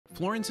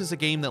Florence is a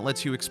game that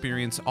lets you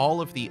experience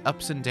all of the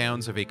ups and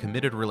downs of a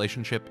committed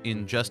relationship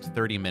in just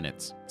 30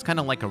 minutes. It's kind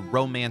of like a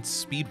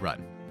romance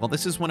speedrun. While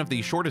this is one of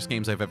the shortest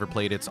games I've ever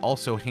played, it's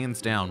also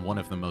hands down one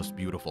of the most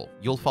beautiful.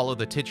 You'll follow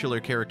the titular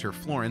character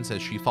Florence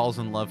as she falls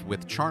in love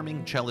with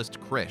charming cellist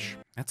Krish.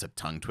 That's a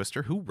tongue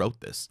twister. Who wrote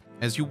this?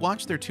 As you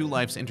watch their two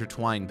lives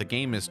intertwine, the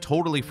game is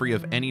totally free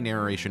of any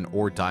narration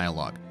or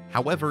dialogue.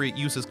 However, it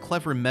uses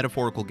clever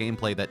metaphorical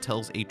gameplay that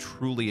tells a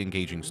truly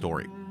engaging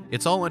story.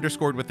 It's all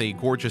underscored with a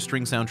gorgeous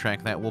string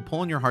soundtrack that will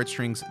pull on your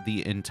heartstrings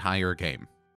the entire game.